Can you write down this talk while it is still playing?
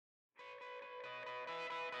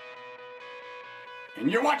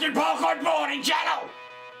And you're watching Paul Korn Morning Channel!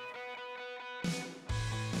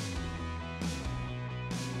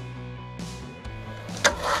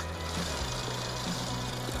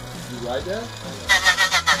 You ride that?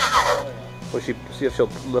 Well, see if she'll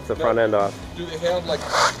lift the front end off. Do they have like?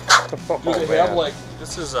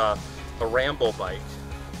 This is a Rambo bike.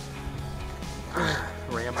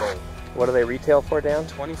 Rambo. What do they retail for, Dan?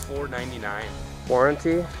 $24.99.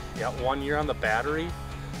 Warranty? Yeah, 1 year on the battery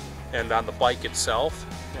and on the bike itself,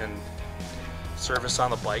 and service on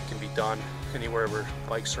the bike can be done anywhere where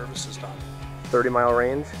bike service is done. 30-mile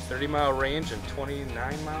range? 30-mile range and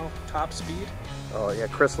 29-mile top speed. Oh yeah,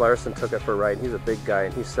 Chris Larson took it for a ride. He's a big guy,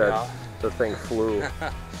 and he said the thing flew.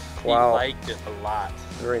 Wow. He liked it a lot.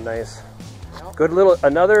 Very nice. Good little,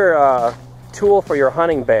 another tool for your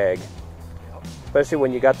hunting bag. Especially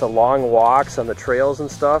when you got the long walks on the trails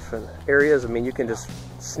and stuff and areas. I mean, you can just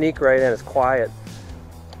sneak right in. It's quiet.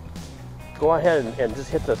 Go ahead and just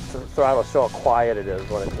hit the throttle, show how quiet it is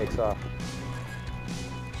when it takes off.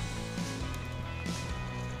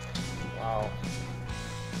 Wow.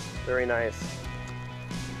 Very nice.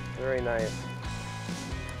 Very nice.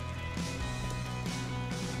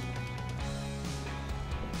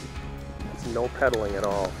 It's no pedaling at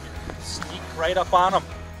all. Sneak right up on them.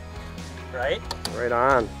 Right? Right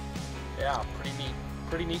on. Yeah,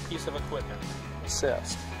 pretty neat piece of equipment.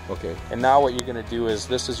 Assist. Okay. And now what you're gonna do is,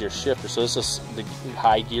 this is your shifter. So this is the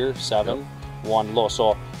high gear, 7, 1 low.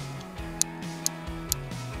 So,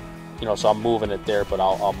 you know, so I'm moving it there, but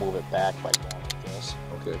I'll move it back by going like this.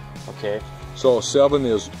 Okay. Okay. So 7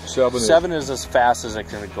 is as fast as it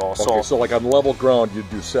can go. Okay, so like on level ground, you'd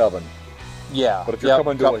do 7. Yeah. But if you're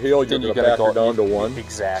coming to a hill, you're going to back her down to 1.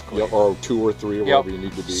 Exactly. Yep, or 2 or 3, or whatever you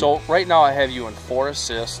need to be. So right now I have you in 4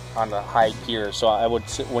 assist on the high gear. So I would,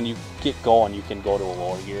 when you get going, you can go to a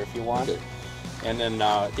lower gear if you want. Okay. And then,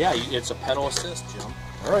 yeah, it's a pedal assist, Jim.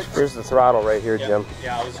 All right. Here's the throttle right here, Jim.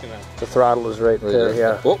 Yeah, I was going to. The throttle is right there,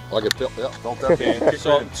 yeah. Oh, I get felt. Yeah, felt that. Okay. But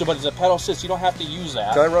it's a pedal assist. You don't have to use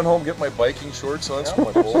that. Can I run home and get my biking shorts on? Yeah. So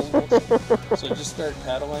my poles? So just start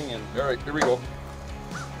pedaling and. All right, here we go.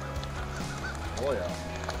 Oh yeah.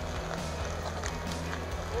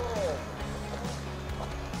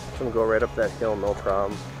 It's gonna go right up that hill, no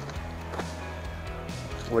problem.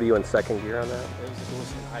 What are you in second gear on that?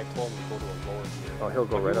 I told him to go to a lower gear. Oh, he'll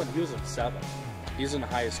go right up. He was in 7. He's in the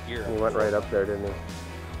highest gear. He went right up there, didn't he?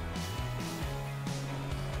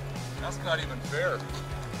 That's not even fair.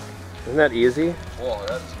 Isn't that easy? Oh,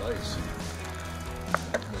 that is nice.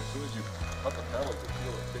 As soon as you cut the pedal, you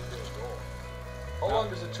feel it kick and go. How long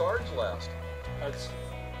does the charge last? It's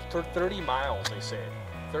 30 miles, they say.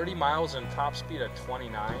 30 miles and top speed at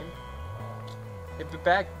 29.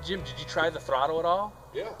 Back, Jim, did you try the throttle at all?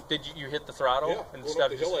 Yeah. Did you hit the throttle? Yeah, instead going up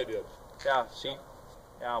the of hill I did. Yeah, see?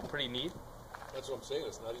 Yeah, pretty neat. That's what I'm saying,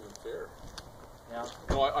 it's not even fair. Yeah.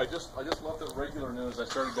 No, I just left it regular, and then as I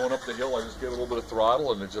started going up the hill, I just gave it a little bit of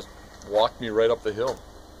throttle, and it just walked me right up the hill.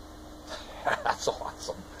 That's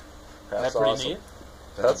awesome. That's pretty awesome. neat?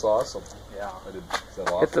 That's awesome. Yeah. I did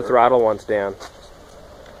that off Hit the there. throttle once, Dan.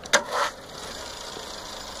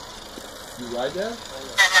 You ride that?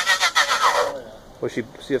 Well, see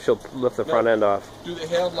if she'll lift the front end off. Do they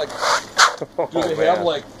have like? Have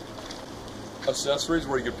like accessories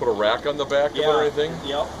where you could put a rack on the back of it or anything?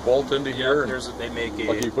 Yep. Bolt into here. They make a.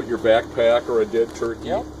 Like you put your backpack or a dead turkey.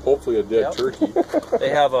 Yep. Hopefully a dead turkey. They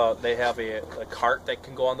have a cart that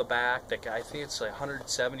can go on the back. That I think it's like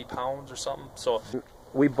 170 pounds or something. So.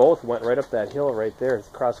 We both went right up that hill right there. It's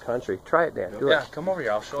cross country. Try it, Dan. Do it. Yeah, come over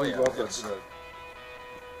here. I'll show you. Look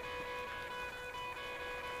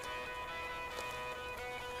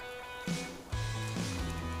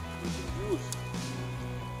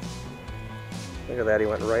at that, he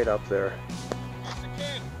went right up there.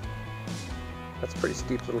 That's a pretty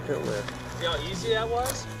steep little hill there. See how easy that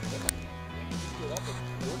was?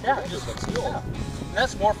 Yeah, yeah.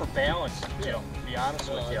 That's more for balance, you know, to be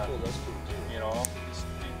honest with you. You know,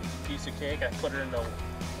 piece of cake, I put her in the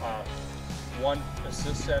 1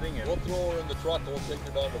 assist setting. And we'll throw her in the truck, we'll take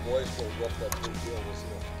her down to Boys, we'll go up that big hill.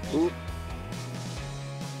 Ooh.